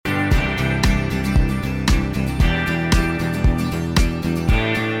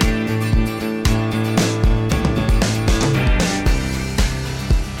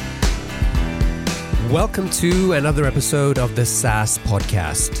Welcome to another episode of the SaaS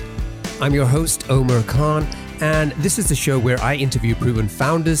podcast. I'm your host, Omer Khan, and this is the show where I interview proven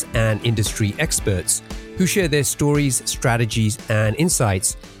founders and industry experts who share their stories, strategies, and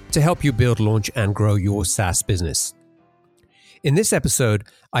insights to help you build, launch, and grow your SaaS business. In this episode,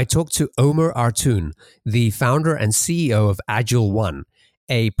 I talked to Omer Artun, the founder and CEO of Agile One,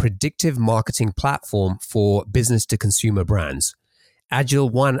 a predictive marketing platform for business-to-consumer brands. Agile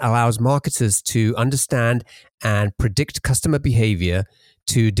One allows marketers to understand and predict customer behavior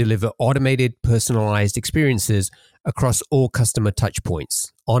to deliver automated, personalized experiences across all customer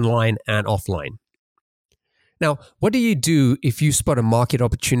touchpoints, online and offline. Now, what do you do if you spot a market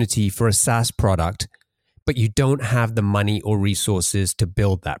opportunity for a SaaS product, but you don't have the money or resources to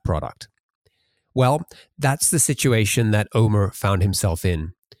build that product? Well, that's the situation that Omer found himself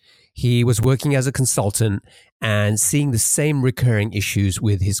in. He was working as a consultant and seeing the same recurring issues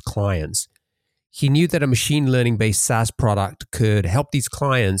with his clients. He knew that a machine learning-based SaaS product could help these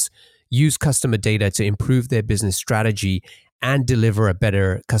clients use customer data to improve their business strategy and deliver a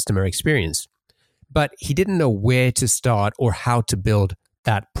better customer experience. But he didn't know where to start or how to build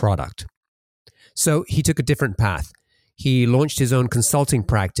that product. So he took a different path. He launched his own consulting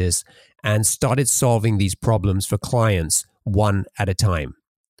practice and started solving these problems for clients one at a time.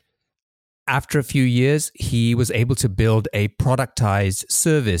 After a few years, he was able to build a productized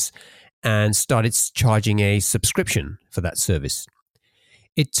service and started charging a subscription for that service.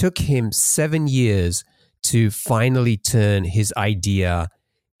 It took him 7 years to finally turn his idea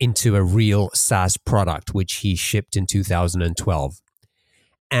into a real SaaS product, which he shipped in 2012.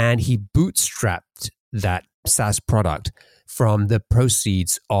 And he bootstrapped that SaaS product from the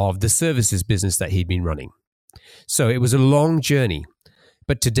proceeds of the services business that he'd been running. So it was a long journey,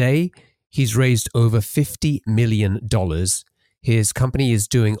 but today he's raised over $50 million. His company is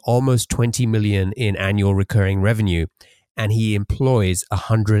doing almost $20 million in annual recurring revenue, and he employs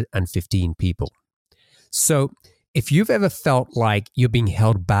 115 people. So if you've ever felt like you're being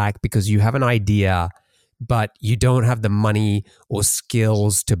held back because you have an idea, but you don't have the money or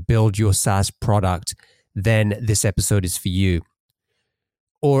skills to build your SaaS product, then this episode is for you.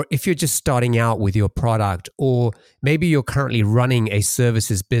 Or if you're just starting out with your product, or maybe you're currently running a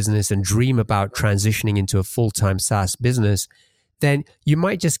services business and dream about transitioning into a full-time SaaS business, then you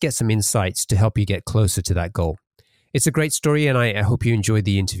might just get some insights to help you get closer to that goal. It's a great story, and I hope you enjoyed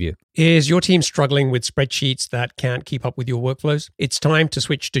the interview. Is your team struggling with spreadsheets that can't keep up with your workflows? It's time to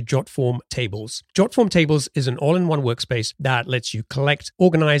switch to JotForm Tables. JotForm Tables is an all-in-one workspace that lets you collect,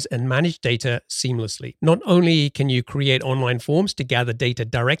 organize, and manage data seamlessly. Not only can you create online forms to gather data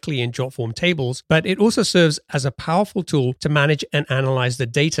directly in JotForm Tables, but it also serves as a powerful tool to manage and analyze the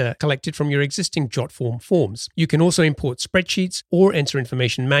data collected from your existing JotForm forms. You can also import spreadsheets or enter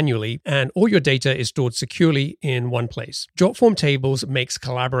information manually, and all your data is stored securely in one place. JotForm Tables makes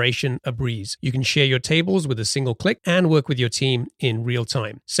collaboration a breeze. You can share your tables with a single click and work with your team in real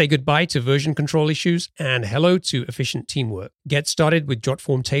time. Say goodbye to version control issues and hello to efficient teamwork. Get started with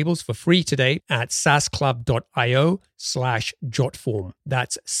JotForm Tables for free today at saasclub.io/jotform.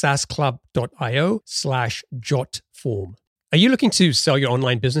 That's saasclub.io/jotform. Are you looking to sell your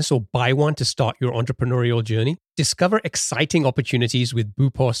online business or buy one to start your entrepreneurial journey? Discover exciting opportunities with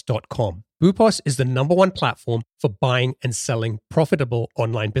boopos.com. Boopos is the #1 platform for buying and selling profitable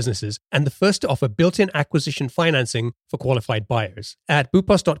online businesses and the first to offer built-in acquisition financing for qualified buyers. At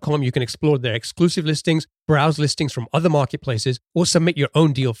boopos.com, you can explore their exclusive listings, browse listings from other marketplaces, or submit your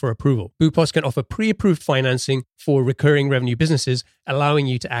own deal for approval. Boopos can offer pre-approved financing for recurring revenue businesses, allowing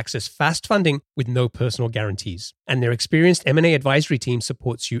you to access fast funding with no personal guarantees. And their experienced M&A advisory team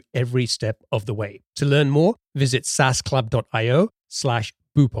supports you every step of the way. To learn more, visit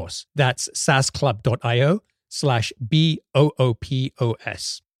saasclub.io/boopos. That's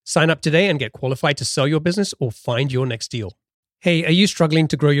saasclub.io/boopos. Sign up today and get qualified to sell your business or find your next deal. Hey, are you struggling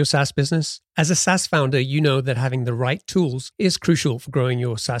to grow your SaaS business? As a SaaS founder, you know that having the right tools is crucial for growing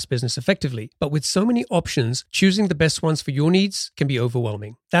your SaaS business effectively. But with so many options, choosing the best ones for your needs can be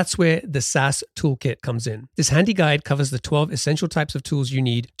overwhelming. That's where the SaaS Toolkit comes in. This handy guide covers the 12 essential types of tools you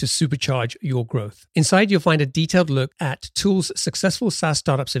need to supercharge your growth. Inside, you'll find a detailed look at tools successful SaaS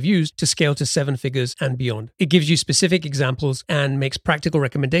startups have used to scale to 7 figures and beyond. It gives you specific examples and makes practical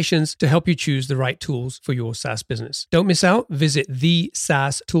recommendations to help you choose the right tools for your SaaS business. Don't miss out. Visit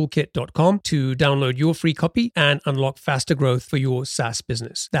thesaastoolkit.com to download your free copy and unlock faster growth for your SaaS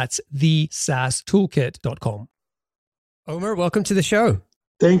business. That's thesaastoolkit.com. Omer, welcome to the show.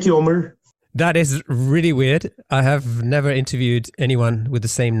 Thank you, Omer. That is really weird. I have never interviewed anyone with the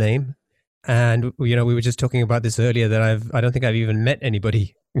same name. And, we were just talking about this earlier that I don't think I've even met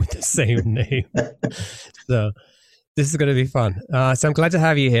anybody with the same name. So this is going to be fun. So I'm glad to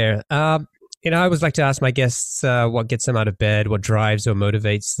have you here. I always like to ask my guests what gets them out of bed, what drives or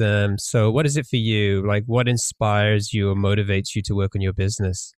motivates them. So what is it for you? Like, what inspires you or motivates you to work on your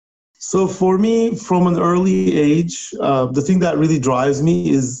business? So for me, from an early age, the thing that really drives me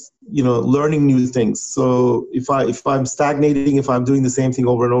is, learning new things. So if I'm stagnating, if I'm doing the same thing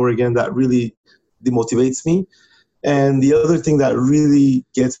over and over again, that really demotivates me. And the other thing that really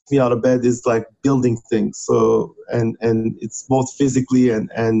gets me out of bed is like building things. So, and it's both physically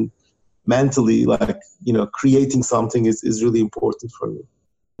and mentally, like, creating something is really important for me.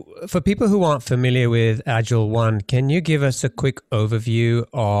 For people who aren't familiar with Agile One, can you give us a quick overview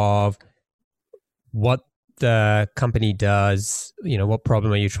of what the company does? What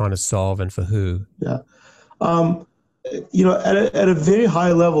problem are you trying to solve and for who? Yeah. At a very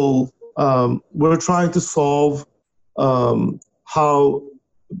high level, we're trying to solve how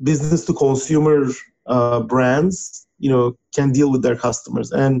business to consumer brands, can deal with their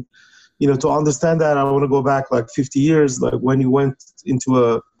customers. And, to understand that, I want to go back like 50 years, like when you went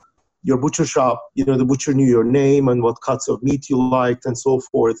into your butcher shop, the butcher knew your name and what cuts of meat you liked and so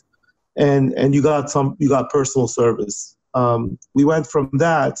forth. And you got personal service. We went from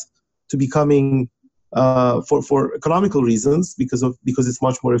that to becoming, for economical reasons, because it's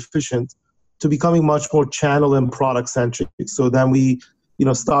much more efficient, to becoming much more channel and product centric. So then we,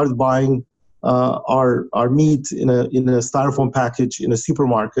 started buying our meat in a styrofoam package in a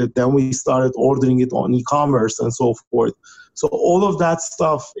supermarket. Then we started ordering it on e-commerce and so forth. So all of that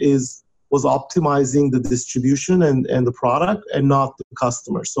stuff was optimizing the distribution and the product and not the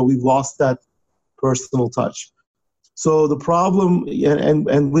customer. So we've lost that personal touch. So the problem,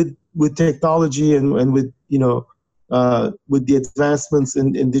 and with technology and with with the advancements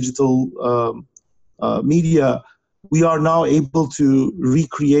in digital media, we are now able to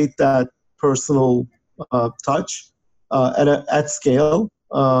recreate that personal touch at scale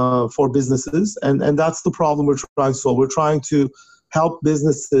for businesses, and that's the problem we're trying to solve. We're trying to help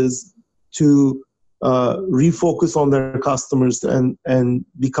businesses to refocus on their customers and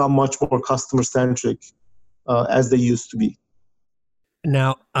become much more customer centric as they used to be.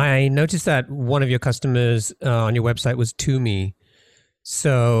 Now, I noticed that one of your customers on your website was Tumi.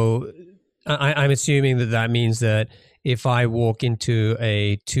 So I'm assuming that means that if I walk into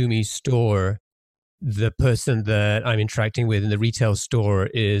a Tumi store, the person that I'm interacting with in the retail store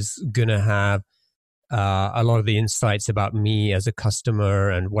is going to have a lot of the insights about me as a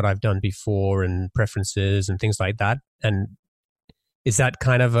customer and what I've done before and preferences and things like that. And is that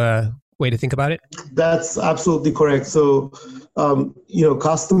kind of a way to think about it? That's absolutely correct. So,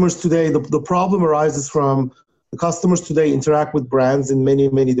 customers today, the problem arises from the customers today interact with brands in many,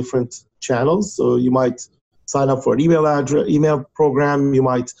 many different channels. So you might sign up for an email program. You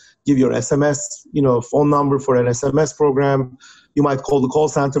might give your SMS, phone number for an SMS program. You might call the call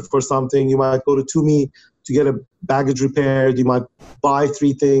center for something. You might go to Tumi to get a baggage repaired. You might buy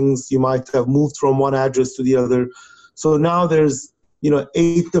 3 things. You might have moved from one address to the other. So now there's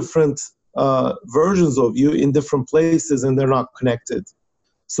 8 different versions of you in different places, and they're not connected.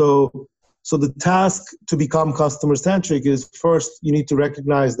 So the task to become customer centric is, first, you need to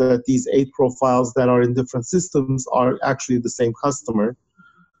recognize that these 8 profiles that are in different systems are actually the same customer.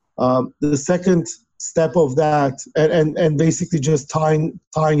 The second step of that, and basically just tying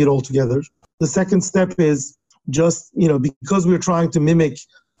it all together. The second step is just, because we're trying to mimic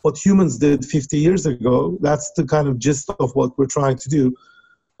what humans did 50 years ago, that's the kind of gist of what we're trying to do.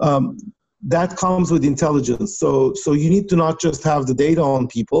 That comes with intelligence. So you need to not just have the data on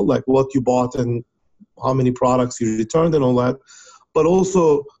people, like what you bought and how many products you returned and all that, but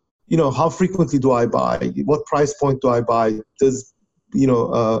also, how frequently do I buy? What price point do I buy? Does,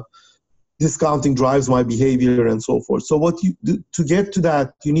 discounting drives my behavior and so forth. So what you do to get to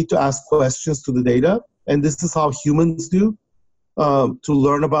that, you need to ask questions to the data. And this is how humans do to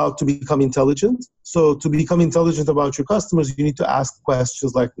learn to become intelligent. So to become intelligent about your customers, you need to ask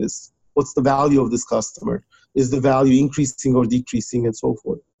questions like this. What's the value of this customer? Is the value increasing or decreasing, and so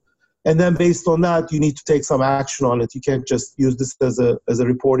forth? And then based on that, you need to take some action on it. You can't just use this as a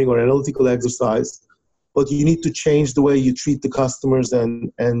reporting or analytical exercise, but you need to change the way you treat the customers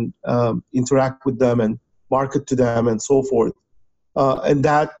and interact with them and market to them and so forth. And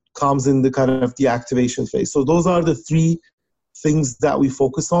that comes in the kind of the activation phase. So those are the 3 things that we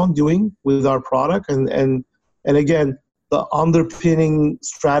focus on doing with our product. And again, the underpinning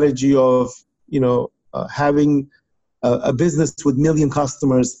strategy of, having a business with 1 million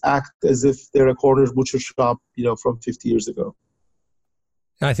customers act as if they're a corner butcher shop, from 50 years ago.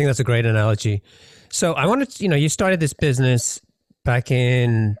 I think that's a great analogy. So I wanted to, you started this business back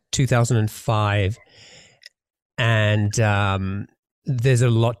in 2005. And there's a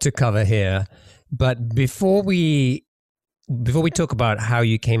lot to cover here. But before we talk about how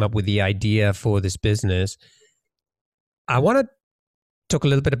you came up with the idea for this business, I want to talk a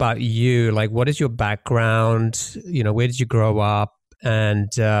little bit about you. Like, what is your background? Where did you grow up?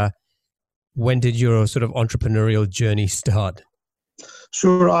 And when did your sort of entrepreneurial journey start?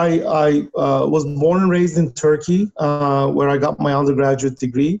 Sure. I was born and raised in Turkey, where I got my undergraduate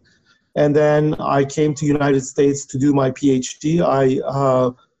degree. And then I came to United States to do my PhD. I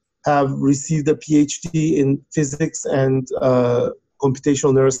have received a PhD in physics and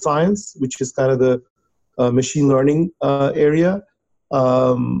computational neuroscience, which is kind of the machine learning area.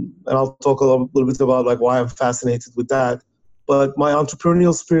 And I'll talk a little bit about like why I'm fascinated with that. But my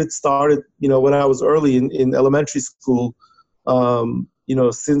entrepreneurial spirit started, when I was early in elementary school.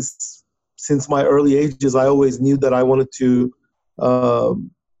 Since my early ages, I always knew that I wanted to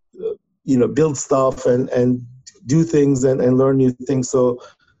build stuff and do things and learn new things. So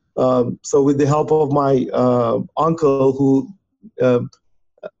with the help of my uncle, who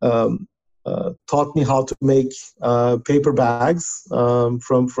taught me how to make paper bags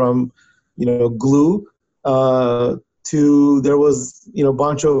from glue, to there was a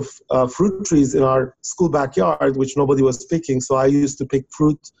bunch of fruit trees in our school backyard which nobody was picking. So I used to pick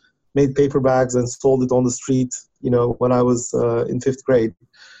fruit, made paper bags, and sold it on the street. When I was in 5th grade.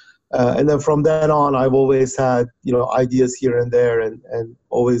 And then from then on, I've always had, ideas here and there, and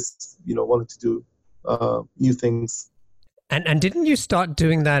always, wanted to do new things. And didn't you start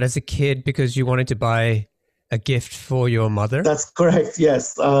doing that as a kid because you wanted to buy a gift for your mother? That's correct.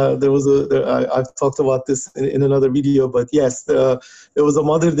 Yes, I've talked about this in another video, but yes, there was a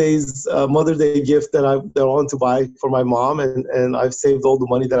Mother's Day gift that I wanted to buy for my mom, and I've saved all the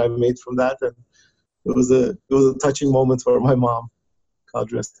money that I made from that, and it was a touching moment for my mom. God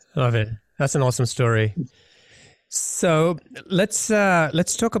rest. Love it. That's an awesome story. So let's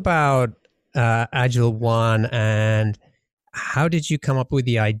talk about Agile One, and how did you come up with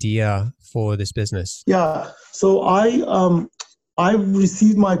the idea for this business? Yeah. So I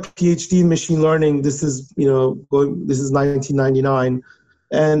received my PhD in machine learning. This is this is 1999,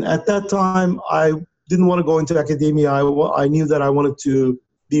 and at that time I didn't want to go into academia. I knew that I wanted to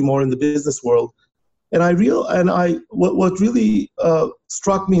be more in the business world. And what really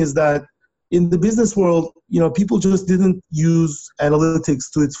struck me is that in the business world, people just didn't use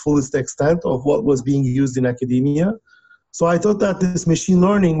analytics to its fullest extent of what was being used in academia. So I thought that this machine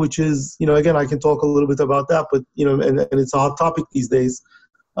learning, which is, again, I can talk a little bit about that, but, and it's a hot topic these days.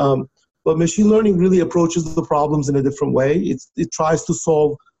 But machine learning really approaches the problems in a different way. It tries to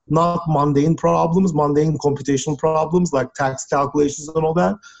solve not mundane problems, mundane computational problems like tax calculations and all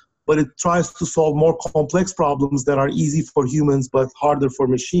that, but it tries to solve more complex problems that are easy for humans but harder for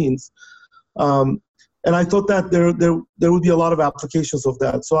machines. And I thought that there would be a lot of applications of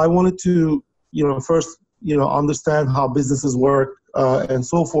that. So I wanted to, first, understand how businesses work and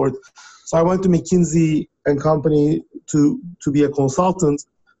so forth. So I went to McKinsey and Company to be a consultant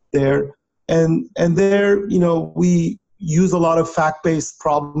there. And there, we use a lot of fact-based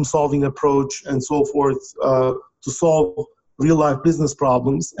problem-solving approach and so forth to solve real-life business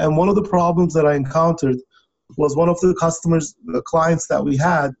problems. And one of the problems that I encountered was one of the clients that we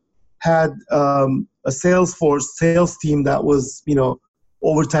had a sales team that was,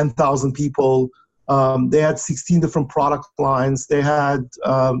 over 10,000 people. They had 16 different product lines. They had,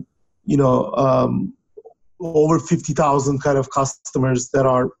 over 50,000 kind of customers that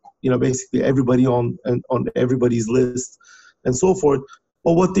are, basically everybody on everybody's list and so forth.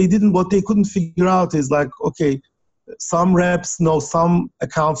 But what they couldn't figure out is like, okay, some reps know some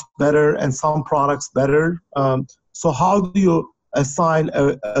accounts better and some products better. So how do you assign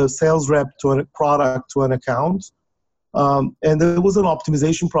a sales rep to a product to an account? And there was an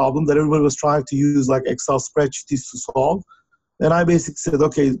optimization problem that everybody was trying to use like Excel spreadsheets to solve. And I basically said,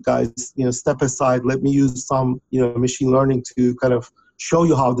 okay, guys, step aside. Let me use some, machine learning to kind of show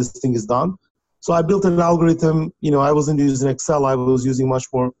you how this thing is done. So I built an algorithm. I wasn't using Excel. I was using much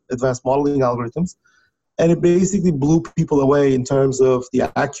more advanced modeling algorithms. And it basically blew people away in terms of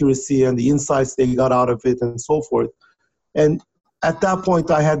the accuracy and the insights they got out of it and so forth. And at that point,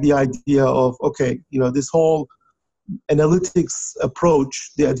 I had the idea of, okay, this whole analytics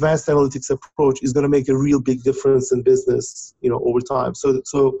approach, the advanced analytics approach, is going to make a real big difference in business, over time.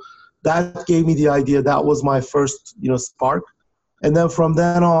 So that gave me the idea. That was my first, spark. And then from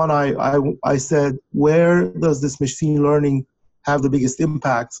then on, I said, where does this machine learning have the biggest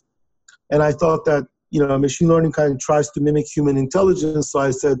impact? And I thought that, machine learning kind of tries to mimic human intelligence. So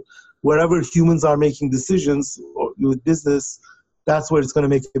I said, wherever humans are making decisions with business, that's where it's going to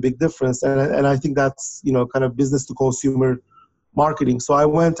make a big difference. And I think that's, kind of business to consumer marketing. So I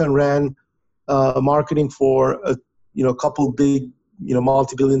went and ran marketing for a couple big,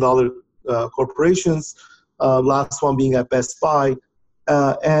 multi-billion dollar corporations. Last one being at Best Buy,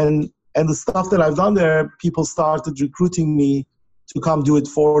 and the stuff that I've done there, people started recruiting me to come do it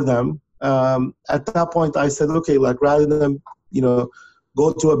for them. At that point, I said, okay, like rather than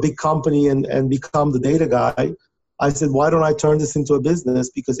go to a big company and become the data guy, I said, why don't I turn this into a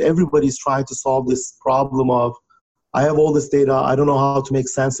business? Because everybody's trying to solve this problem of, I have all this data, I don't know how to make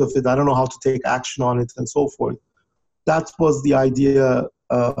sense of it, I don't know how to take action on it, and so forth. That was the idea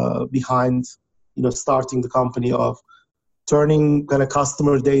behind, starting the company, of turning kind of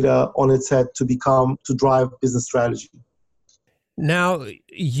customer data on its head to drive business strategy. Now,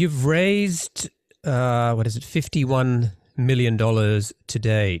 you've raised, $51 million to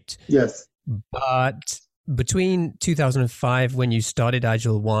date. Yes. But between 2005, when you started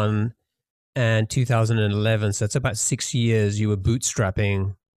Agile One, and 2011, so it's about 6 years, you were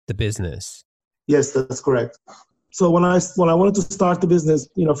bootstrapping the business. Yes, that's correct. So when I wanted to start the business,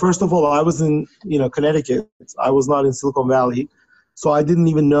 first of all, I was in, Connecticut. I was not in Silicon Valley. So I didn't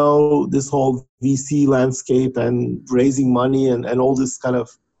even know this whole VC landscape and raising money and all this kind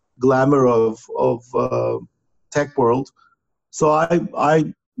of glamour of tech world. So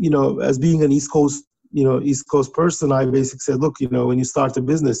I as being an East Coast person, I basically said, look, when you start a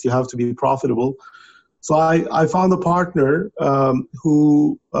business, you have to be profitable. So I found a partner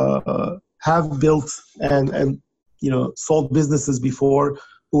who have built and sold businesses before,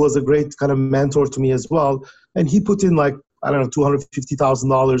 who was a great kind of mentor to me as well. And he put in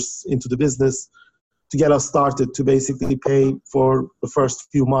 $250,000 into the business to get us started, to basically pay for the first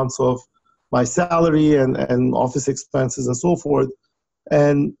few months of my salary and office expenses and so forth.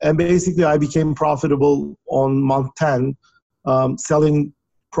 And basically I became profitable on month 10, selling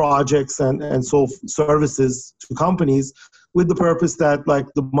projects and so services to companies, with the purpose that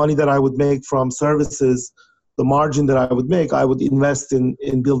the money that I would make from services, the margin that I would make, I would invest in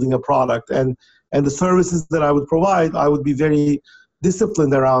building a product. And the services that I would provide, I would be very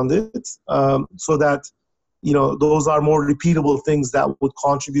disciplined around it, so that those are more repeatable things that would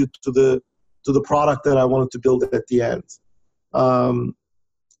contribute to the product that I wanted to build at the end.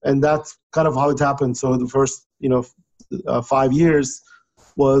 And that's kind of how it happened. So the first 5 years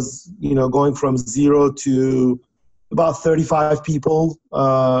was going from 0 to about 35 people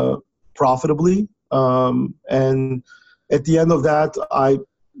profitably. And at the end of that, I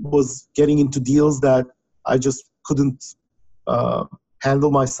was getting into deals that I just couldn't handle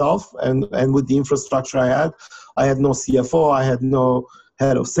myself. And with the infrastructure I had no CFO, I had no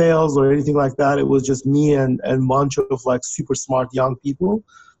head of sales or anything like that. It was just me and a bunch of super smart young people.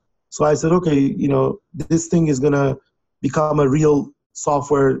 So I said, okay, this thing is going to become a real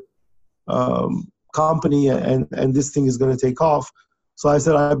software company, and this thing is going to take off. So I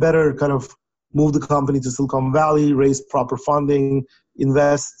said, I better kind of move the company to Silicon Valley, raise proper funding,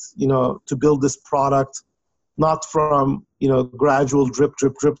 invest, to build this product, not from, gradual drip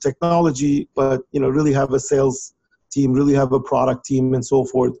technology, but, really have a sales team, really have a product team and so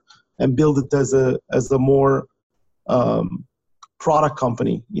forth, and build it as a more product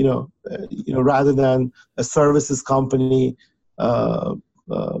company, rather than a services company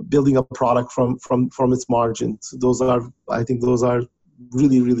building a product from its margins. I think those are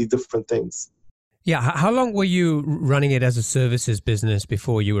really, really different things. Yeah. How long were you running it as a services business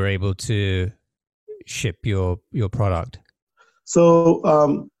before you were able to ship your product? So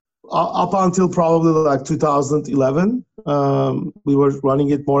up until probably 2011, we were running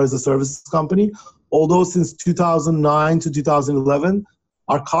it more as a services company. Although since 2009 to 2011,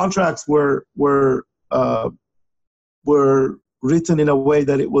 our contracts were written in a way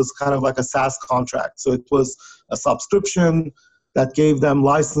that it was kind of like a SaaS contract. So it was a subscription that gave them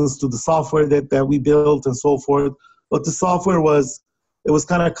license to the software that we built and so forth. But the software was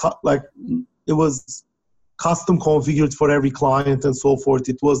kind of it was custom configured for every client and so forth.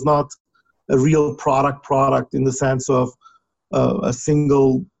 It was not a real product in the sense of a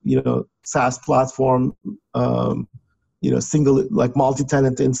single, SaaS platform, single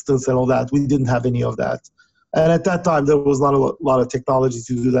multi-tenant instance and all that. We didn't have any of that. And at that time, there was not a lot of technology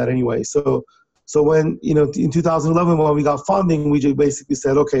to do that anyway. So when, in 2011, when we got funding, we just basically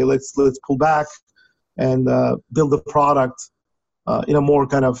said, okay, let's pull back and build a product in a more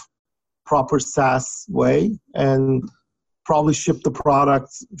kind of proper SaaS way, and probably ship the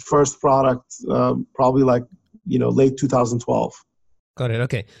first product, probably late 2012. Got it.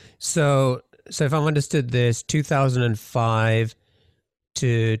 Okay. So if I've understood this, 2005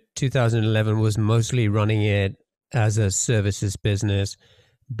 to 2011 was mostly running it as a services business,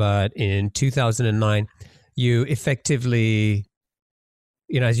 but in 2009, you effectively,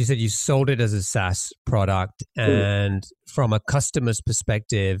 as you said, you sold it as a SaaS product. And from a customer's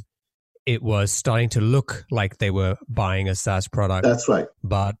perspective, it was starting to look like they were buying a SaaS product. That's right.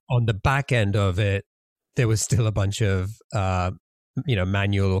 But on the back end of it, there was still a bunch of,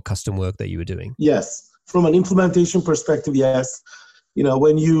 manual or custom work that you were doing. Yes. From an implementation perspective, yes.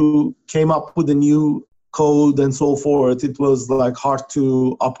 When you came up with a new code and so forth, it was like hard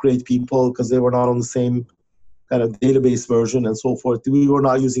to upgrade people because they were not on the same kind of database version and so forth. We were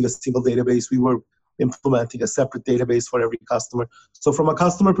not using a single database. We were implementing a separate database for every customer. So from a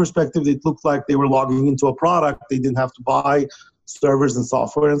customer perspective, it looked like they were logging into a product. They didn't have to buy servers and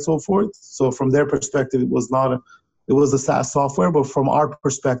software and so forth. So from their perspective, it was a SaaS software, but from our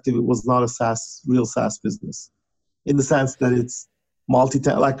perspective, it was not a real SaaS business in the sense that it's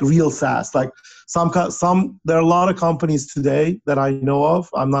like real SaaS. Like there are a lot of companies today that I know of.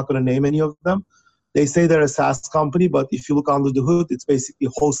 I'm not going to name any of them. They say they're a SaaS company, but if you look under the hood, it's basically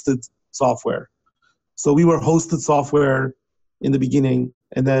hosted software. So we were hosted software in the beginning,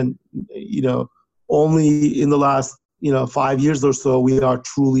 and then, only in the last, 5 years or so, we are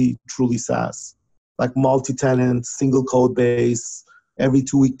truly, truly SaaS, like multi-tenant, single code base, every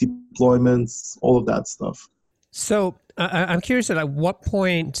 2-week deployments, all of that stuff. So I'm curious, at what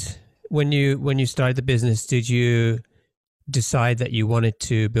point when you started the business, did you decide that you wanted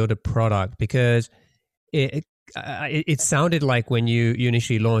to build a product? Because it sounded like when you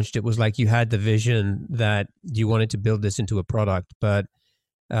initially launched, it was like you had the vision that you wanted to build this into a product. But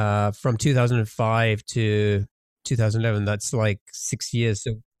from 2005 to 2011, that's like 6 years.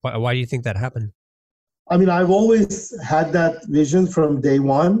 So why do you think that happened? I mean, I've always had that vision from day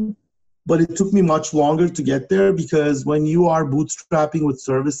one, but it took me much longer to get there because when you are bootstrapping with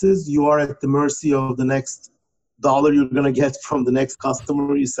services, you are at the mercy of the next dollar you're going to get from the next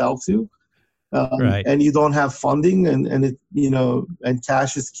customer you sell to. Right. And you don't have funding and it, and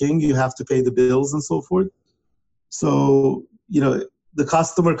cash is king. You have to pay the bills and so forth. So, the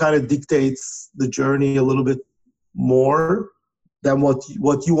customer kind of dictates the journey a little bit more than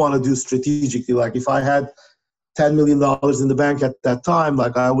what you want to do strategically. Like if I had $10 million in the bank at that time,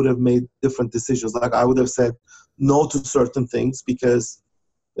 like I would have made different decisions. Like I would have said no to certain things because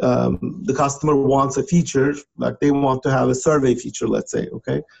the customer wants a feature, like they want to have a survey feature, let's say,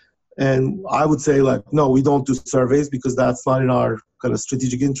 okay? And I would say like, no, we don't do surveys because that's not in our kind of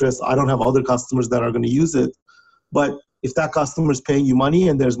strategic interest. I don't have other customers that are going to use it. But if that customer is paying you money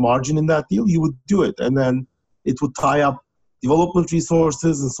and there's margin in that deal, you would do it. And then it would tie up development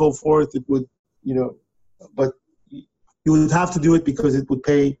resources and so forth. It would, but you would have to do it because it would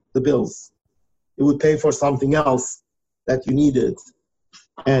pay the bills. It would pay for something else that you needed.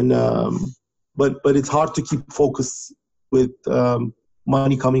 And, but it's hard to keep focus with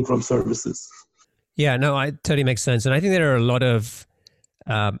money coming from services. Yeah, no, it totally makes sense. And I think there are a lot of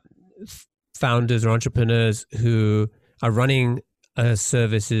founders or entrepreneurs who are running a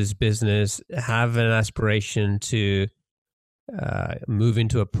services business, have an aspiration to move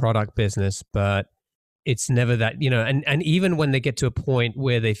into a product business, but it's never that, and even when they get to a point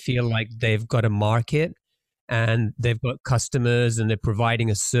where they feel like they've got a market and they've got customers and they're providing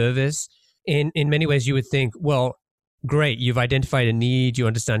a service, in many ways you would think, well, great, you've identified a need, you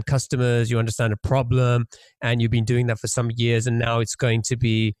understand customers, you understand a problem, and you've been doing that for some years, and now it's going to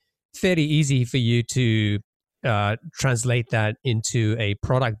be fairly easy for you to translate that into a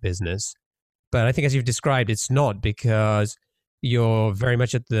product business. But I think as you've described, it's not, because you're very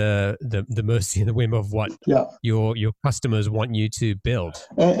much at the mercy and the whim of what your customers want you to build.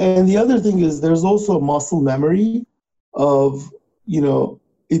 And the other thing is there's also muscle memory of,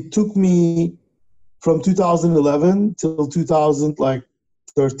 it took me from 2011 till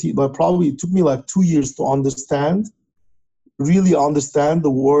 2013, but probably it took me like 2 years to really understand the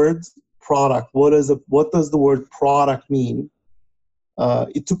word product. What does the word product mean?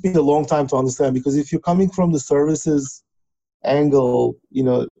 It took me a long time to understand, because if you're coming from the services angle,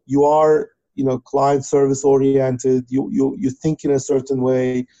 you are, client service oriented, you think in a certain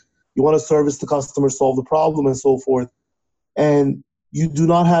way, you want to service the customer, solve the problem and so forth. And you do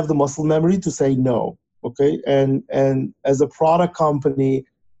not have the muscle memory to say no. Okay. And as a product company,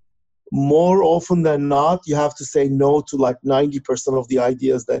 more often than not, you have to say no to like 90% of the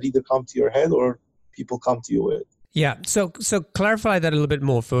ideas that either come to your head or people come to you with. Yeah. So clarify that a little bit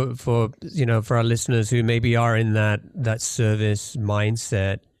more for our listeners who maybe are in that service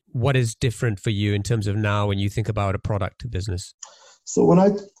mindset. What is different for you in terms of now when you think about a product business? So when I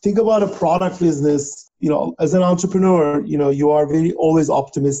think about a product business, as an entrepreneur, you are always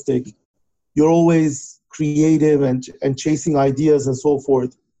optimistic. You're always creative and chasing ideas and so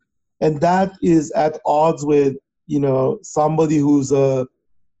forth. And that is at odds with, somebody who's a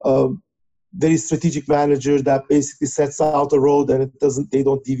very strategic manager that basically sets out a road and they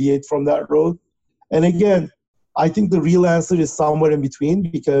don't deviate from that road. And again, I think the real answer is somewhere in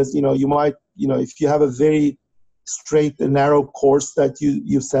between, because, you might, if you have a very straight and narrow course that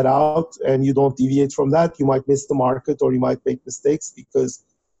you set out and you don't deviate from that, you might miss the market or you might make mistakes because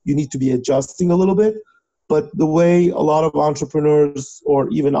you need to be adjusting a little bit. But the way a lot of entrepreneurs, or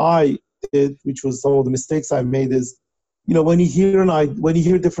even I did, which was some of the mistakes I made, is, when you hear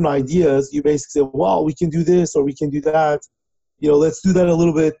different ideas, you basically say, well, we can do this or we can do that. Let's do that a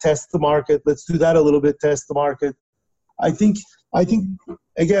little bit, test the market. Let's do that a little bit, test the market. I think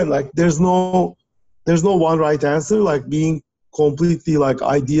again, like there's no one right answer. Like being completely like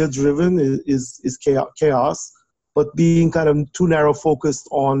idea driven is chaos, but being kind of too narrow focused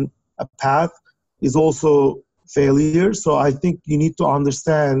on a path is also failure. So I think you need to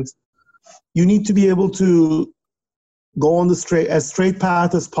understand, you need to be able to go on as straight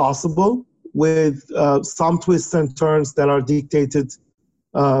path as possible with some twists and turns that are dictated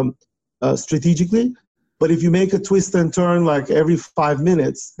strategically. But if you make a twist and turn like every 5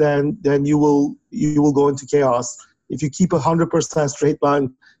 minutes, then you will go into chaos. If you keep 100% straight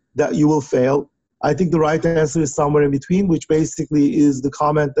line, that you will fail. I think the right answer is somewhere in between, which basically is the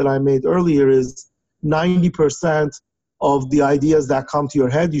comment that I made earlier, is 90% of the ideas that come to your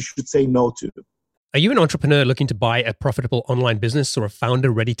head, you should say no to. Are you an entrepreneur looking to buy a profitable online business or a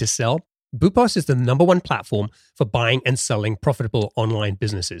founder ready to sell? Boopos is the #1 platform for buying and selling profitable online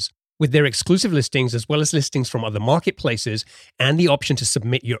businesses. With their exclusive listings, as well as listings from other marketplaces, and the option to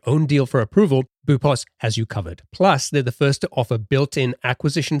submit your own deal for approval, Boopos has you covered. Plus, they're the first to offer built-in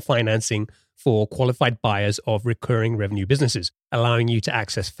acquisition financing for qualified buyers of recurring revenue businesses, allowing you to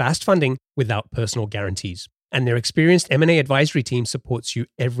access fast funding without personal guarantees. And their experienced M&A advisory team supports you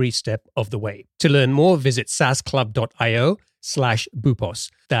every step of the way. To learn more, visit saasclub.io/Boopos.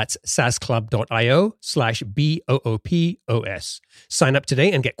 That's saasclub.io/BOOPOS. Sign up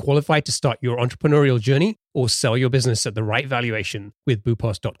today and get qualified to start your entrepreneurial journey or sell your business at the right valuation with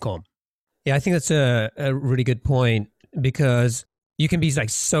Boopos.com. Yeah, I think that's a really good point, because you can be like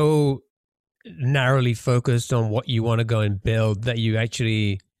so narrowly focused on what you want to go and build that you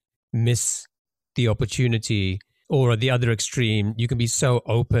actually miss the opportunity. Or at the other extreme, you can be so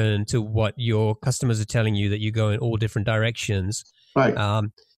open to what your customers are telling you that you go in all different directions. Right.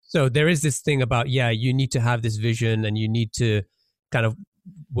 So there is this thing about, you need to have this vision and you need to kind of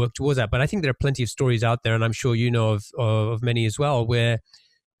work towards that. But I think there are plenty of stories out there, and I'm sure you know of many as well, where,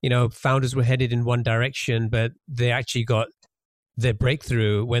 founders were headed in one direction, but they actually got their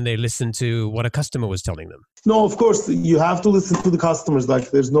breakthrough when they listened to what a customer was telling them. No, of course, you have to listen to the customers.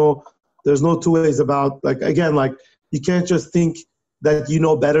 Like there's no two ways about, like, again, like you can't just think that you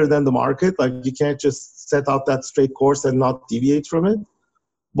know better than the market. Like you can't just set out that straight course and not deviate from it.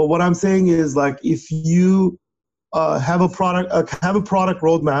 But what I'm saying is, like, if you have a product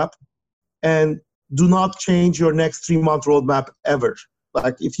roadmap and do not change your next 3-month roadmap ever.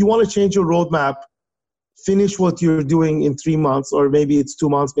 Like if you want to change your roadmap, finish what you're doing in 3 months, or maybe it's 2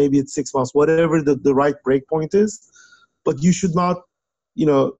 months, maybe it's 6 months, whatever the right break point is. But you should not,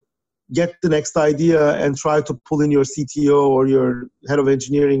 get the next idea and try to pull in your CTO or your head of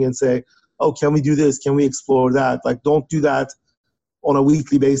engineering and say, oh, can we do this? Can we explore that? Like, don't do that on a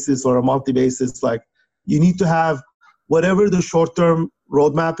weekly basis or a monthly basis. Like, you need to have whatever the short-term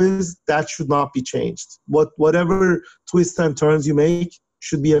roadmap is, that should not be changed. Whatever twists and turns you make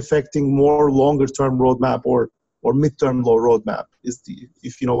should be affecting more longer-term roadmap or mid-term low roadmap,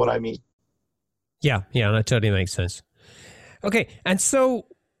 if you know what I mean. Yeah, that totally makes sense. Okay, and so,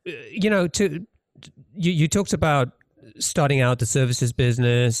 you talked about starting out the services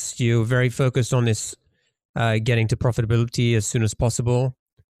business. You're very focused on this getting to profitability as soon as possible,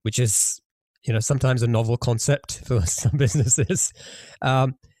 which is, sometimes a novel concept for some businesses.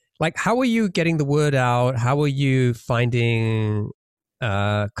 Like, how are you getting the word out? How are you finding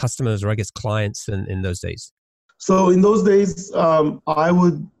customers, or I guess clients in those days? So in those days, I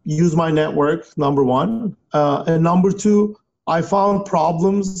would use my network, number one. And number two, I found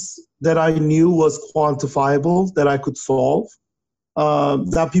problems that I knew was quantifiable, that I could solve,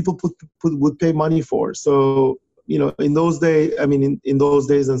 that people would pay money for. So, in those days, in those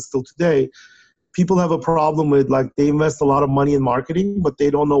days and still today, people have a problem with, like, they invest a lot of money in marketing, but they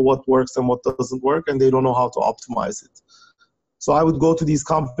don't know what works and what doesn't work, and they don't know how to optimize it. So I would go to these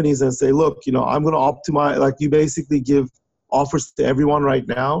companies and say, look, I'm going to optimize, like, you basically give offers to everyone right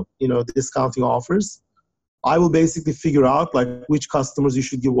now, discounting offers. I will basically figure out like which customers you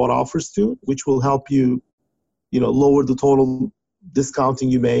should give what offers to, which will help you, lower the total discounting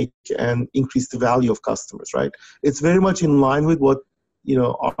you make and increase the value of customers, right? It's very much in line with what,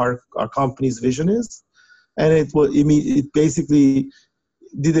 our company's vision is. And it basically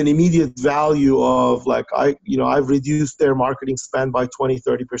did an immediate value of like, I've reduced their marketing spend by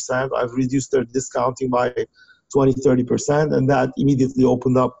 20-30%. I've reduced their discounting by 20-30%. And that immediately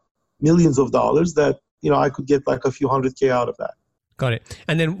opened up millions of dollars that, I could get like a few $100K out of that. Got it.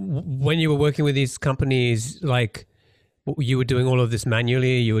 And then when you were working with these companies, like you were doing all of this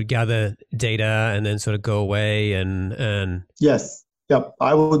manually, you would gather data and then sort of go away and... Yes. Yep.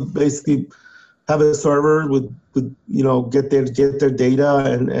 I would basically have a server would get their data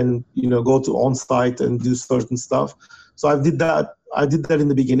and go to on site and do certain stuff. So I did that in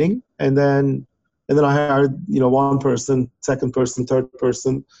the beginning, and then I hired one person, second person, third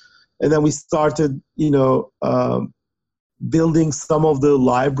person, and then we started building some of the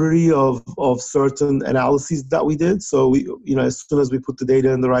library of certain analyses that we did. So we as soon as we put the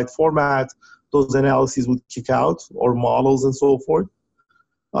data in the right format, those analyses would kick out, or models and so forth.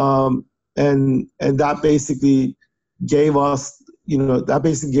 And that basically gave us,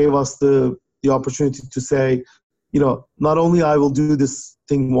 the opportunity to say, not only I will do this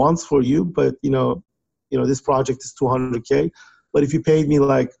thing once for you, but this project is $200K, but if you paid me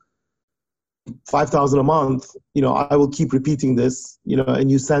like $5,000 a month, I will keep repeating this, and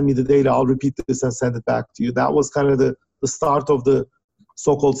you send me the data, I'll repeat this and send it back to you. That was kind of the start of the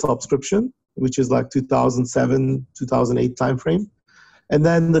so-called subscription, which is like 2007, 2008 timeframe. And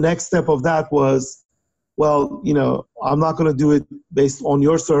then the next step of that was, well, I'm not going to do it based on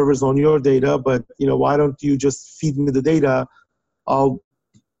your servers, on your data, but, why don't you just feed me the data? I'll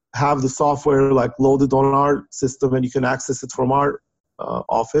have the software like loaded on our system and you can access it from our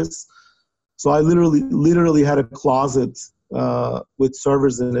office. So I literally had a closet with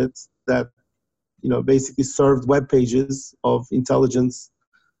servers in it that, basically served web pages of intelligence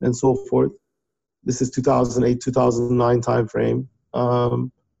and so forth. This is 2008, 2009 timeframe.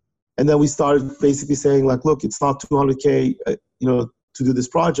 And then we started basically saying like, look, it's not $200K, to do this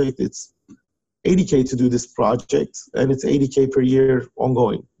project. It's $80K to do this project, and it's $80K per year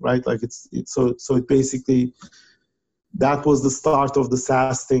ongoing, right? Like so it basically, that was the start of the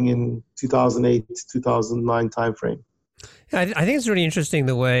SaaS thing in 2008, 2009 timeframe. I think it's really interesting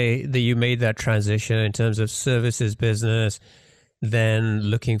the way that you made that transition in terms of services business, then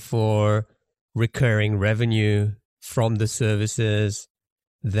looking for recurring revenue from the services,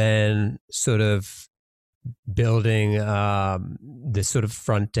 then sort of building this sort of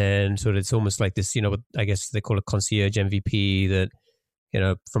front end. So it's almost like this, I guess they call it concierge MVP, that,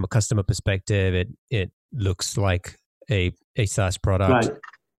 from a customer perspective, it looks like a SaaS product.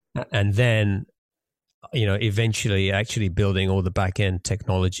 Right. And then, eventually actually building all the back end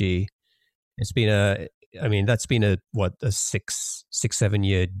technology. It's been that's been a 6-7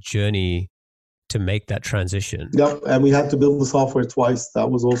 year journey to make that transition. Yep, and we had to build the software twice. That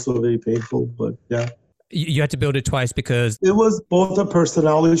was also very painful, but yeah. You had to build it twice because... It was both a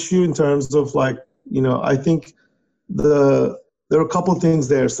personnel issue in terms of like, I think there were a couple of things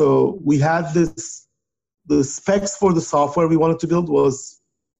there. So we had the specs for the software we wanted to build was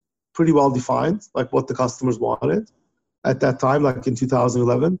pretty well defined, like what the customers wanted at that time, like in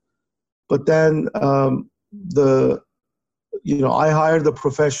 2011. But then I hired a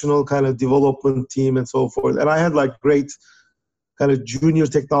professional kind of development team and so forth. And I had like great kind of junior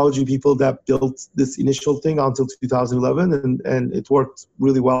technology people that built this initial thing until 2011. And it worked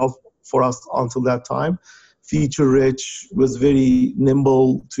really well for us until that time. Feature rich, was very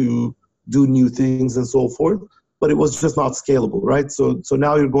nimble to do new things and so forth, but it was just not scalable, right? So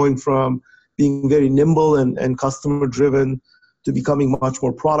now you're going from being very nimble and customer driven to becoming much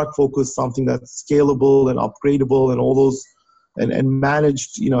more product focused, something that's scalable and upgradable and all those, and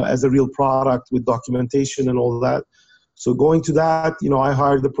managed, as a real product with documentation and all that. So going to that, I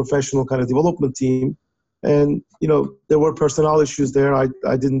hired the professional kind of development team, and, there were personnel issues there. I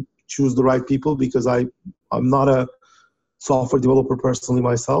didn't choose the right people because I'm not a software developer personally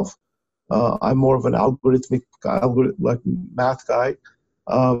myself. I'm more of an algorithmic guy, like math guy.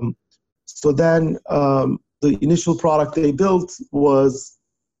 So then the initial product they built was,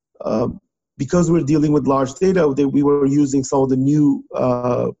 because we're dealing with large data, we were using some of the new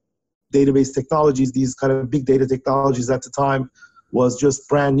database technologies. These kind of big data technologies at the time was just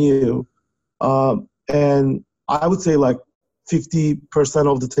brand new. And I would say like 50%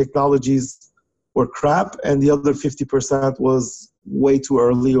 of the technologies were crap, and the other 50% was way too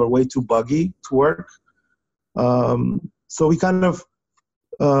early or way too buggy to work. So we kind of,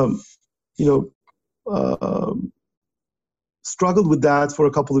 struggled with that for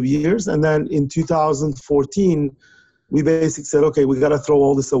a couple of years. And then in 2014, we basically said, okay, we got to throw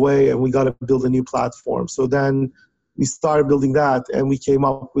all this away and we got to build a new platform. So then we started building that, and we came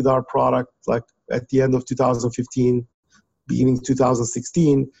up with our product like at the end of 2015, beginning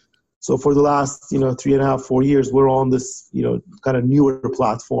 2016. So for the last, 3.5, 4 years, we're on this, kind of newer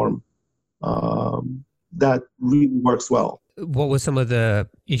platform that really works well. What were some of the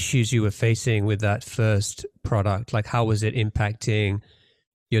issues you were facing with that first product? Like, how was it impacting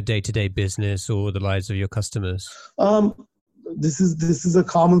your day-to-day business or the lives of your customers? This is a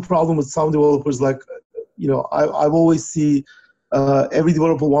common problem with some developers. Like, I've always see every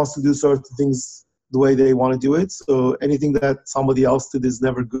developer wants to do certain things the way they want to do it. So anything that somebody else did is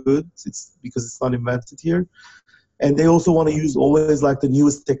never good. It's because it's not invented here. And they also want to use always like the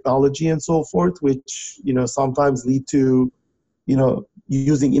newest technology and so forth, which, sometimes lead to,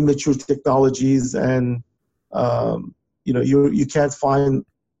 using immature technologies, and, you can't find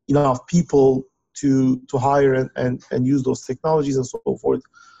enough people to hire and use those technologies and so forth.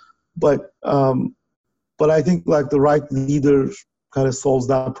 But I think like the right leader kind of solves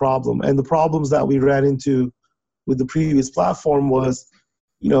that problem. And the problems that we ran into with the previous platform was,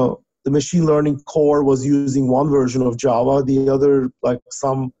 the machine learning core was using one version of Java, the other, like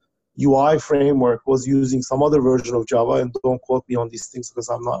some UI framework, was using some other version of Java. And don't quote me on these things because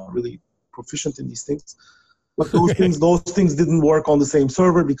I'm not really proficient in these things. But those things didn't work on the same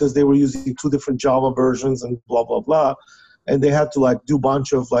server because they were using two different Java versions and blah, blah, blah. And they had to like do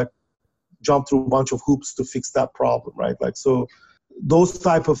jump through a bunch of hoops to fix that problem, right? Like, so those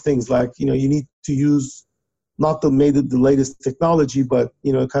type of things, like, you need to use not the latest technology, but,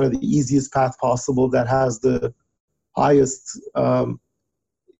 kind of the easiest path possible that has the highest,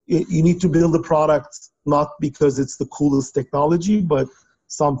 you need to build a product not because it's the coolest technology, but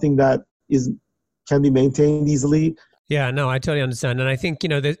something that can be maintained easily. Yeah, no, I totally understand. And I think,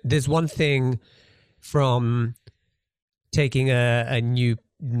 there's one thing from taking a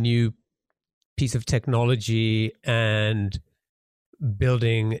new piece of technology and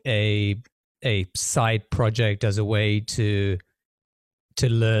building a side project as a way to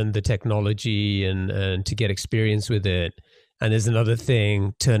learn the technology and to get experience with it. And there's another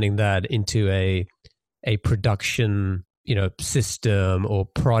thing turning that into a production, system or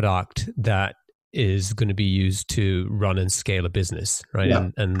product that is going to be used to run and scale a business, right? Yeah.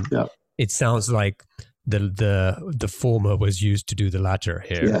 And yeah. It sounds like the former was used to do the latter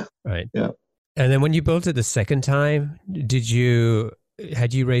here, Yeah. right? Yeah. And then when you built it the second time,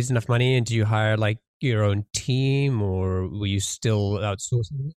 had you raised enough money, and do you hire like your own team, or were you still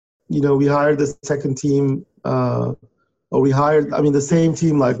outsourcing? We hired the second team, the same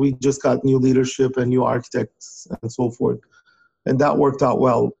team, like we just got new leadership and new architects and so forth. And that worked out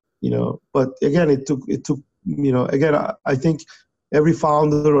well, but again, it took, again, I think every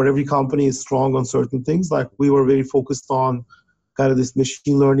founder or every company is strong on certain things. Like, we were very focused on kind of this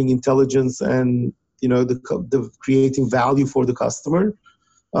machine learning intelligence and, the creating value for the customer.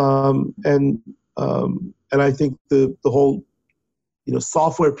 And I think the whole,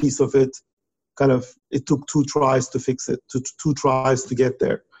 software piece of it, kind of, it took 2 tries to fix it, two tries to get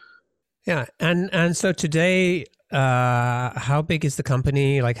there. Yeah. And so today, how big is the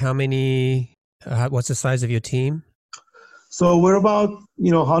company? Like, how many, what's the size of your team? So we're about,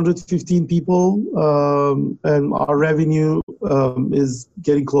 115 people, and our revenue is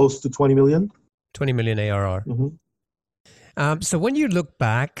getting close to 20 million. 20 million ARR. Mm-hmm. So when you look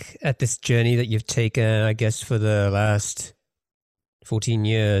back at this journey that you've taken, I guess, for the last 14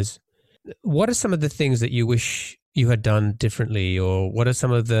 years, what are some of the things that you wish you had done differently, or what are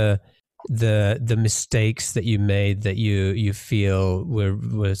some of the mistakes that you made that you feel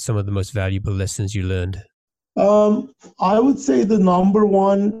were some of the most valuable lessons you learned? I would say the number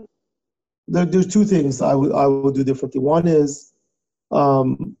one, there's 2 things I would do differently. One is,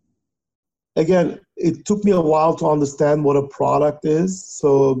 again, it took me a while to understand what a product is.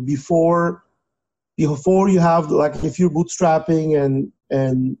 So before you have, like, if you're bootstrapping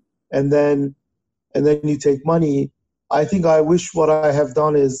and then you take money, I think I wish what I have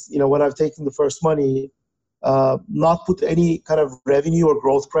done is, when I've taken the first money, not put any kind of revenue or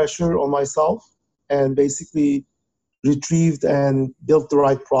growth pressure on myself, and basically retrieved and built the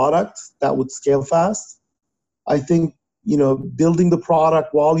right product that would scale fast. I think, building the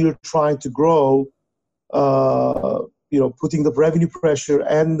product while you're trying to grow, putting the revenue pressure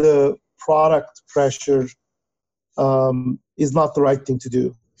and the product pressure is not the right thing to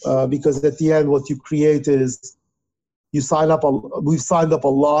do. Because at the end, what you create is we've signed up a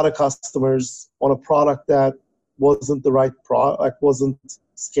lot of customers on a product that wasn't the right product, wasn't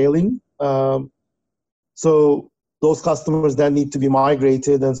scaling. So those customers then need to be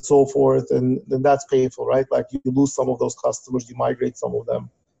migrated and so forth. And then that's painful, right? Like you lose some of those customers, you migrate some of them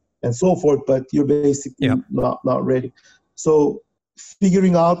and so forth, but you're basically not ready. So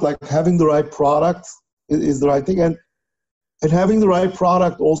figuring out like having the right product is the right thing. And having the right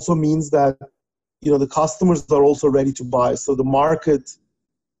product also means that, the customers are also ready to buy. So the market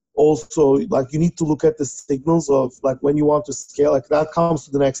also, like you need to look at the signals of like when you want to scale, like that comes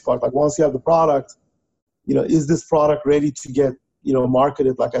to the next part. Like once you have the product, is this product ready to get,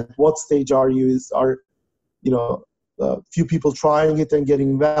 marketed? Like at what stage are you? Few people trying it and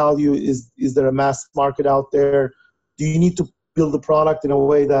getting value? Is there a mass market out there? Do you need to build the product in a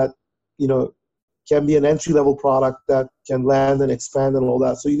way that, can be an entry-level product that can land and expand and all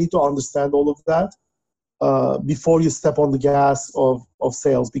that? So you need to understand all of that before you step on the gas of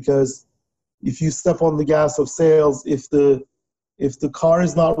sales. Because if you step on the gas of sales, if the car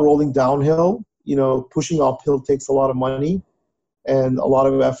is not rolling downhill, pushing uphill takes a lot of money and a lot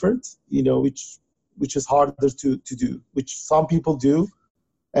of effort, which is harder to do, which some people do,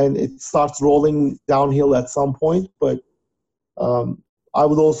 and it starts rolling downhill at some point. But I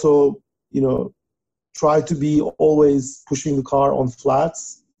would also, try to be always pushing the car on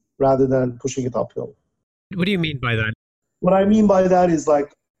flats rather than pushing it uphill. What do you mean by that? What I mean by that is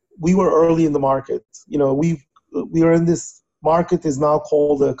like we were early in the market. We are in this market is now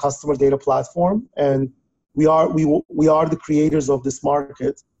called a customer data platform, and we are the creators of this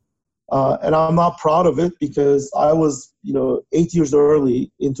market. And I'm not proud of it because I was, 8 years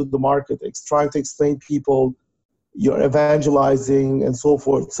early into the market, trying to explain people, you're evangelizing and so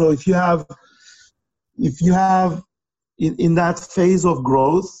forth. So if you have in that phase of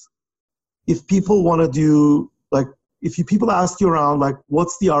growth, if people want to do like, people ask you around, like,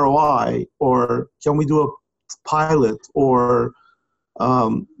 what's the ROI, or can we do a pilot, or,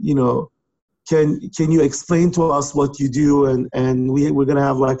 can you explain to us what you do? And we're going to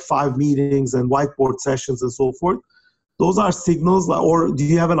have like 5 meetings and whiteboard sessions and so forth. Those are signals. Or do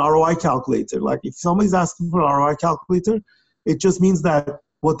you have an ROI calculator? Like if somebody's asking for an ROI calculator, it just means that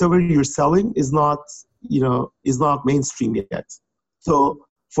whatever you're selling is not mainstream yet. So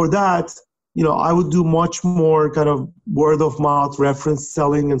for that, I would do much more kind of word of mouth reference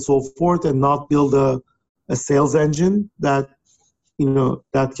selling and so forth, and not build a sales engine that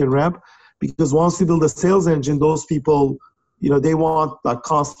can ramp. Because once you build a sales engine, those people, they want like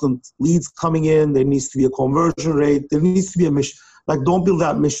constant leads coming in. There needs to be a conversion rate. There needs to be a machine. Like don't build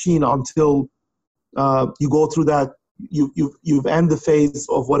that machine until you go through that. You've end the phase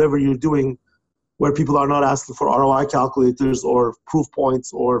of whatever you're doing, where people are not asking for ROI calculators or proof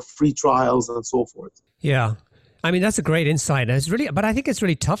points or free trials and so forth. Yeah. I mean, that's a great insight. But I think it's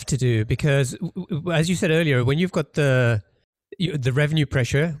really tough to do because, as you said earlier, when you've got the revenue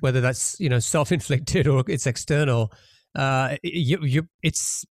pressure, whether that's, self-inflicted or it's external,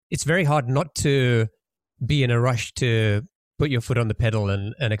 it's very hard not to be in a rush to put your foot on the pedal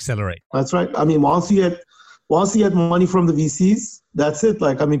and accelerate. That's right. I mean, once you get money from the VCs, that's it.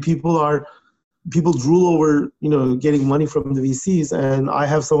 Like, I mean, people drool over, getting money from the VCs, and I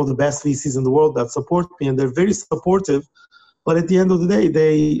have some of the best VCs in the world that support me, and they're very supportive. But at the end of the day,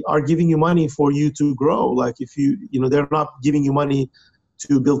 they are giving you money for you to grow. Like if they're not giving you money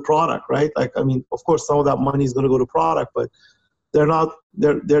to build product, right? Like, I mean, of course, some of that money is going to go to product, but they're not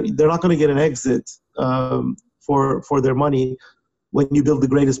going to get an exit for their money when you build the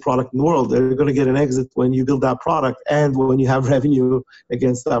greatest product in the world. They're going to get an exit when you build that product and when you have revenue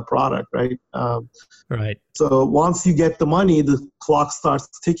against that product, right? Right. So once you get the money, the clock starts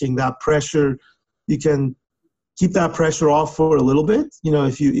ticking. That pressure, you can keep that pressure off for a little bit.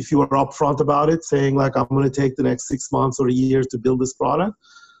 If you are upfront about it, saying like, I'm going to take the next 6 months or a year to build this product.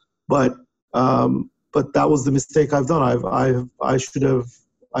 But that was the mistake I've done. I should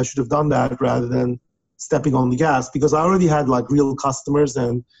have done that rather than stepping on the gas, because I already had like real customers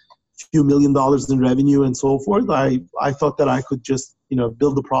and a few $1 million in revenue and so forth. I thought that I could just,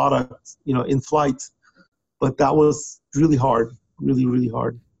 build the product, in flight, but that was really hard, really, really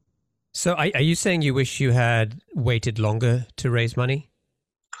hard. So are you saying you wish you had waited longer to raise money?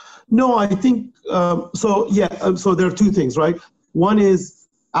 No, I think, so there are 2 things, right? One is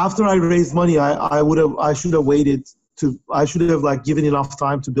after I raised money, I should have waited I should have like given enough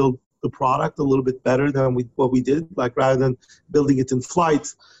time to build the product a little bit better than what we did. Like rather than building it in flight,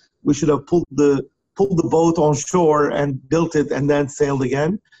 we should have pulled the boat on shore and built it and then sailed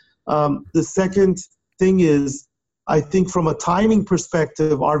again. The second thing is, I think from a timing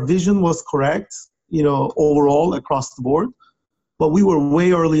perspective, our vision was correct, overall across the board, but we were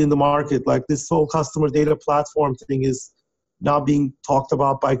way early in the market. Like this whole customer data platform thing is, now being talked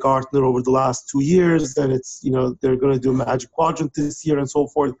about by Gartner over the last 2 years, and it's, they're going to do a Magic Quadrant this year and so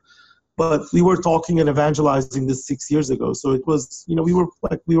forth. But we were talking and evangelizing this 6 years ago. So it was, we were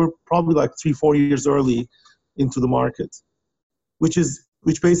probably like 3-4 years early into the market, which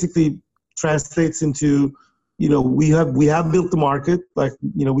basically translates into, we have built the market. Like,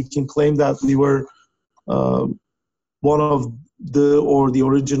 we can claim that we were one of the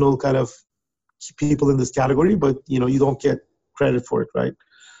original kind of people in this category, but you don't get credit for it, right?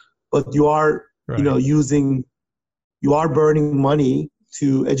 But you are, right. You are burning money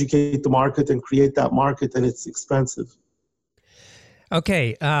to educate the market and create that market, and it's expensive.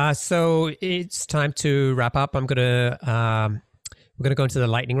 Okay, so it's time to wrap up. We're gonna go into the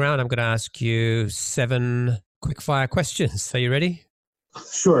lightning round. I'm gonna ask you 7 quick-fire questions. Are you ready?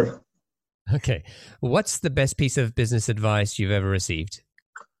 Sure. Okay. What's the best piece of business advice you've ever received?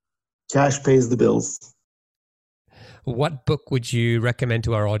 Cash pays the bills. What book would you recommend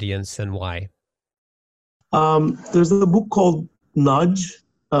to our audience and why? There's a book called Nudge.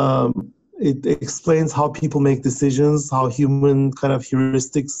 It explains how people make decisions, how human kind of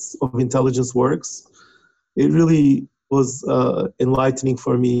heuristics of intelligence works. It really was enlightening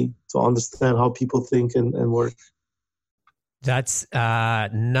for me to understand how people think and work. That's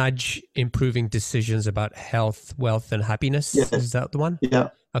Nudge, Improving Decisions About Health, Wealth, and Happiness. Yes. Is that the one? Yeah.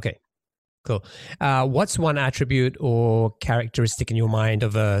 Okay, cool. What's one attribute or characteristic in your mind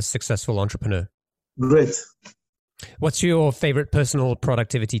of a successful entrepreneur? Grit. What's your favorite personal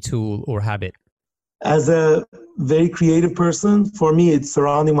productivity tool or habit? As a very creative person, for me, it's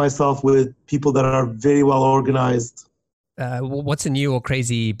surrounding myself with people that are very well organized. What's a new or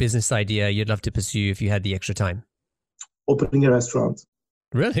crazy business idea you'd love to pursue if you had the extra time? Opening a restaurant.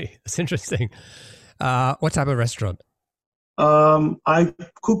 Really? That's interesting. What type of restaurant? I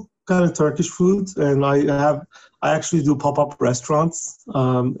cook kind of Turkish food, and I actually do pop-up restaurants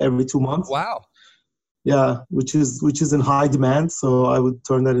every 2 months. Wow. Yeah, which is in high demand, so I would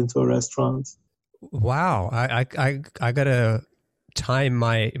turn that into a restaurant. Wow. I gotta time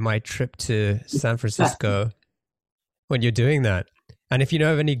my trip to San Francisco when you're doing that. And if you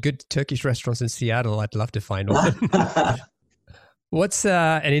know of any good Turkish restaurants in Seattle, I'd love to find one. What's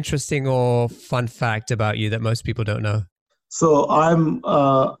an interesting or fun fact about you that most people don't know? So I'm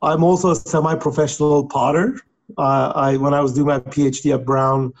also a semi-professional potter. When I was doing my PhD at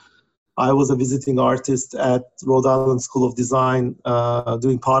Brown, I was a visiting artist at Rhode Island School of Design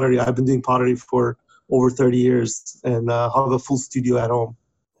doing pottery. I've been doing pottery for over 30 years and have a full studio at home.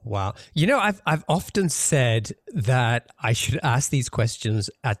 Wow. I've often said that I should ask these questions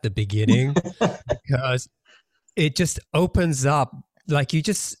at the beginning because it just opens up, like you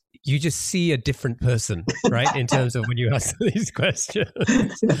just see a different person, right? In terms of when you ask these questions.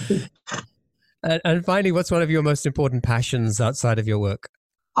 And finally, what's one of your most important passions outside of your work?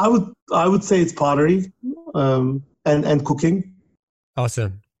 I would say it's pottery and cooking.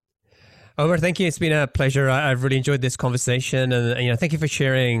 Awesome. Omer, thank you. It's been a pleasure. I've really enjoyed this conversation, and thank you for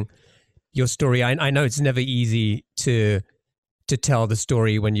sharing your story. I know it's never easy to tell the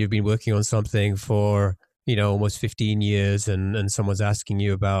story when you've been working on something for almost 15 years, and someone's asking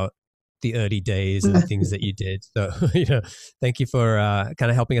you about the early days and things that you did. So thank you for kind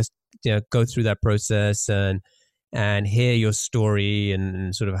of helping us go through that process and hear your story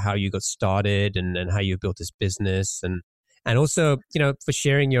and sort of how you got started and how you built this business and also, for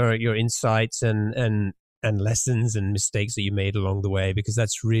sharing your insights and lessons and mistakes that you made along the way, because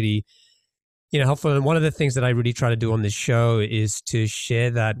that's really, helpful. And one of the things that I really try to do on this show is to share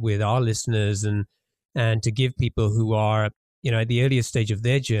that with our listeners and to give people who are, at the earliest stage of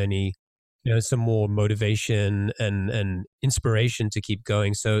their journey, some more motivation and inspiration to keep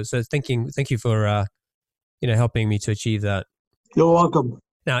going. So thank you for, helping me to achieve that. You're welcome.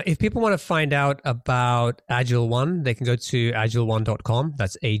 Now, if people want to find out about Agile One, they can go to agile1.com.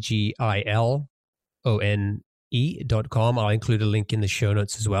 That's AGILONE.com. I'll include a link in the show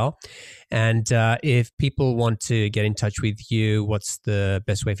notes as well. And if people want to get in touch with you, what's the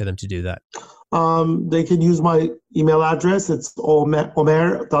best way for them to do that? They can use my email address. It's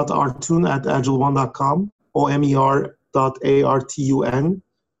omer.artun@agile1.com,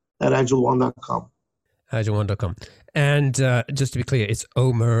 omer.artun@agile1.com. Agile1.com. And just to be clear, it's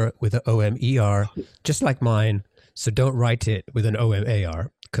Omer with an OMER, just like mine. So don't write it with an OMAR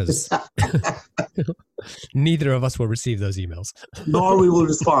because neither of us will receive those emails. Nor we will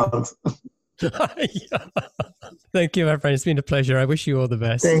respond. Yeah. Thank you, my friend. It's been a pleasure. I wish you all the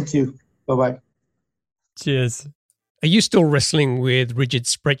best. Thank you. Bye-bye. Cheers. Are you still wrestling with rigid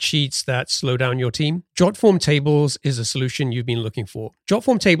spreadsheets that slow down your team? Jotform Tables is a solution you've been looking for.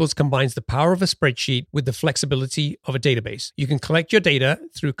 Jotform Tables combines the power of a spreadsheet with the flexibility of a database. You can collect your data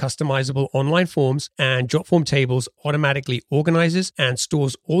through customizable online forms, and Jotform Tables automatically organizes and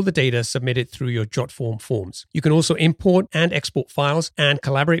stores all the data submitted through your Jotform forms. You can also import and export files and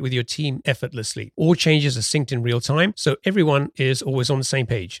collaborate with your team effortlessly. All changes are synced in real time, so everyone is always on the same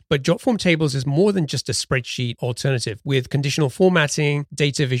page. But Jotform Tables is more than just a spreadsheet alternative. With conditional formatting,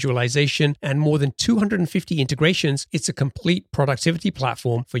 data visualization, and more than 250 integrations, it's a complete productivity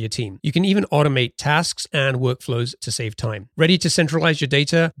platform for your team. You can even automate tasks and workflows to save time. Ready to centralize your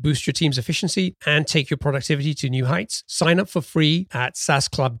data, boost your team's efficiency, and take your productivity to new heights? Sign up for free at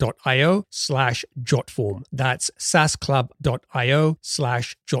saasclub.io/jotform. That's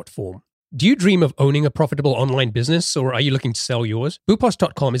saasclub.io/jotform. Do you dream of owning a profitable online business, or are you looking to sell yours?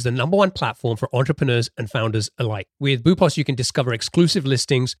 Boopos.com is the #1 platform for entrepreneurs and founders alike. With Boopos, you can discover exclusive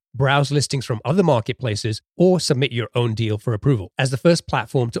listings, browse listings from other marketplaces, or submit your own deal for approval. As the first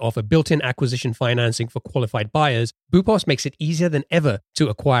platform to offer built-in acquisition financing for qualified buyers, Boopos makes it easier than ever to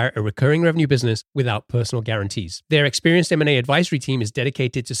acquire a recurring revenue business without personal guarees. Their experienced M&A advisory team is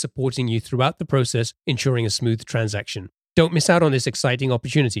dedicated to supporting you throughout the process, ensuring a smooth transaction. Don't miss out on this exciting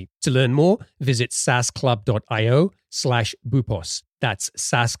opportunity. To learn more, visit saasclub.io/boopos. That's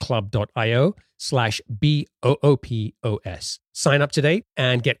saasclub.io/boopos. Sign up today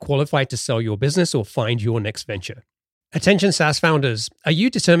and get qualified to sell your business or find your next venture. Attention SaaS founders, are you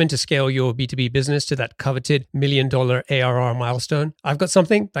determined to scale your B2B business to that coveted $1 million ARR milestone? I've got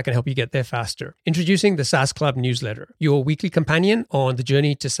something that can help you get there faster. Introducing the SaaS Club newsletter, your weekly companion on the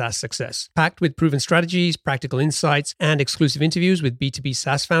journey to SaaS success. Packed with proven strategies, practical insights, and exclusive interviews with B2B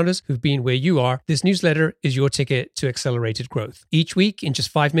SaaS founders who've been where you are, this newsletter is your ticket to accelerated growth. Each week, in just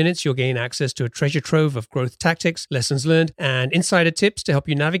 5 minutes, you'll gain access to a treasure trove of growth tactics, lessons learned, and insider tips to help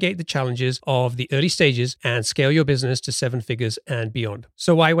you navigate the challenges of the early stages and scale your business to 7 figures and beyond.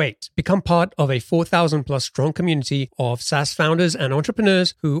 So why wait? Become part of a 4,000 plus strong community of SaaS founders and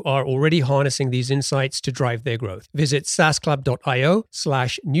entrepreneurs who are already harnessing these insights to drive their growth. Visit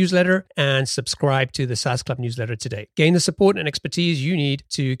saasclub.io/newsletter and subscribe to the SaaS Club newsletter today. Gain the support and expertise you need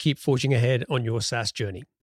to keep forging ahead on your SaaS journey.